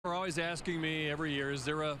They're always asking me every year, is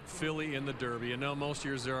there a filly in the Derby? And no, most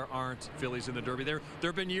years there aren't fillies in the Derby. There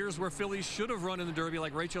have been years where fillies should have run in the Derby,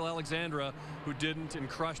 like Rachel Alexandra, who didn't and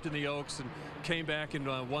crushed in the Oaks and came back and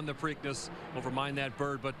won the Preakness over Mind That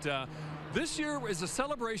Bird. But this year is a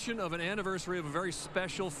celebration of an anniversary of a very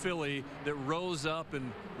special filly that rose up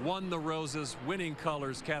and won the Roses, winning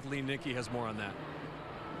colors. Kathleen Nickey has more on that.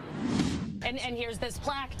 And here's this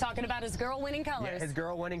plaque talking about his girl winning colors. Yeah, his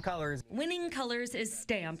girl winning colors. Winning colors is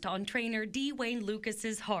stamped on trainer D. Wayne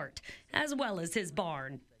Lucas's heart, as well as his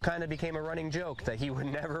barn. Kind of became a running joke that he would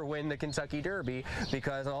never win the Kentucky Derby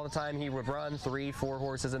because all the time he would run 3, 4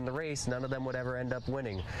 horses in the race, none of them would ever end up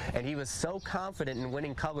winning. And he was so confident in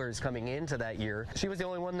winning colors coming into that year, she was the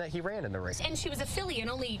only one that he ran in the race. And she was a filly, and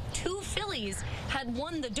only 2 fillies had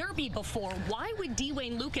won the Derby before. Why would D.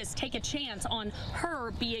 Wayne Lucas take a chance on her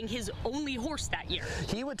being his only horse that year?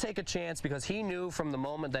 He would take a chance because he knew from the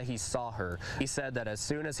moment that he saw her. He said that as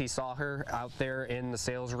soon as he saw her out there in the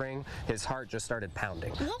sales ring, his heart just started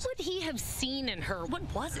pounding. What would he have seen in her? What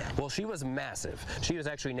was it? Well, she was massive. She was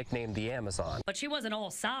actually nicknamed the Amazon. But she wasn't all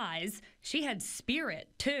size. She had spirit,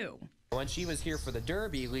 too. When she was here for the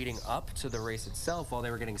Derby leading up to the race itself, while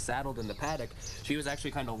they were getting saddled in the paddock, she was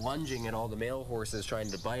actually kind of lunging at all the male horses, trying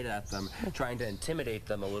to bite at them, trying to intimidate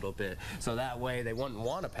them a little bit. So that way they wouldn't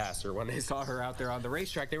want to pass her when they saw her out there on the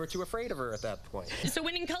racetrack. They were too afraid of her at that point. So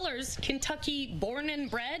winning colors, Kentucky born and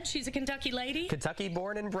bred? She's a Kentucky lady? Kentucky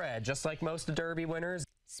born and bred, just like most Derby winners.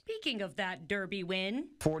 Speaking of that Derby win,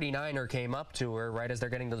 49er came up to her right as they're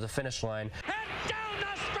getting to the finish line. And down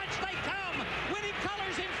the stretch they come! Winning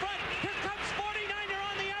colors in front! Here comes 49er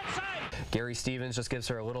on the outside! Gary Stevens just gives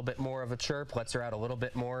her a little bit more of a chirp, lets her out a little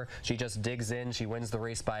bit more. She just digs in. She wins the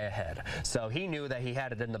race by a head. So he knew that he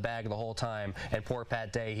had it in the bag the whole time, and poor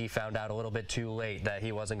Pat Day, he found out a little bit too late that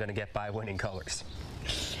he wasn't going to get by winning colors.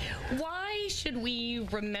 Why should we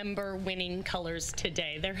remember winning colors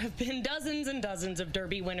today? There have been dozens and dozens of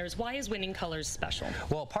Derby winners. Why is winning colors special?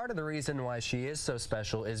 Well, part of the reason why she is so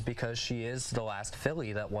special is because she is the last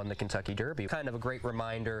filly that won the Kentucky Derby. Kind of a great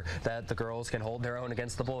reminder that the girls can hold their own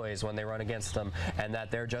against the boys when they run against them, and that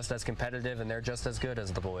they're just as competitive and they're just as good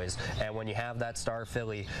as the boys. And when you have that star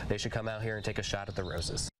filly, they should come out here and take a shot at the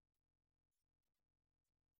Roses.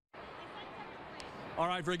 All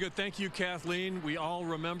right, very good. Thank you, Kathleen. We all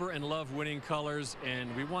remember and love winning colors,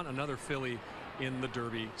 and we want another filly in the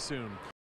Derby soon.